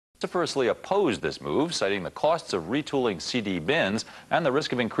vociferously opposed this move, citing the costs of retooling CD bins and the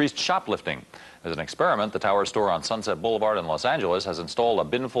risk of increased shoplifting. As an experiment, the Tower store on Sunset Boulevard in Los Angeles has installed a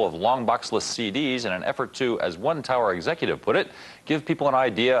bin full of Longbox-less CDs in an effort to, as one Tower executive put it, give people an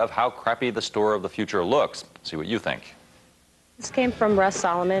idea of how crappy the store of the future looks. See what you think. This came from Russ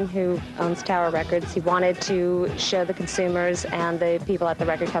Solomon, who owns Tower Records. He wanted to show the consumers and the people at the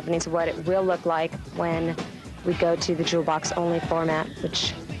record companies what it will look like when we go to the jewel box only format,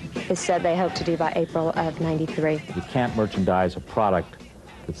 which is said they hope to do by April of '93. You can't merchandise a product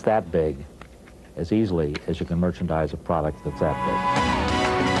that's that big as easily as you can merchandise a product that's that big.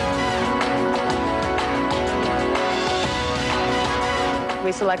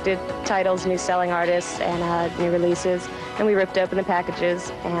 We selected titles, new selling artists, and new releases, and we ripped open the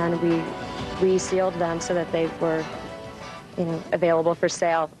packages and we resealed them so that they were, available for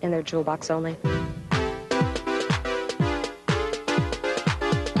sale in their jewel box only.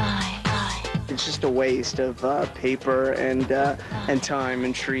 It's just a waste of paper and time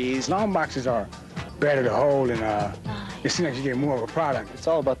and trees. Long boxes are better to hold, and it seems like you get more of a product. It's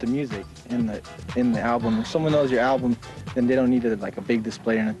all about the music in the album. If someone knows your album, then they don't need like a big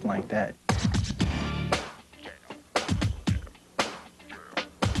display or anything like that.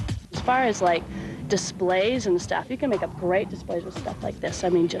 As far as like displays and stuff, you can make up great displays with stuff like this. I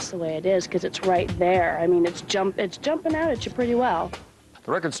mean, just the way it is, because it's right there. I mean, it's jumping out at you pretty well.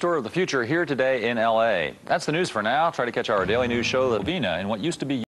 The record store of the future here today in L.A. That's the news for now. Try to catch our daily news show, The Vina, in what used to be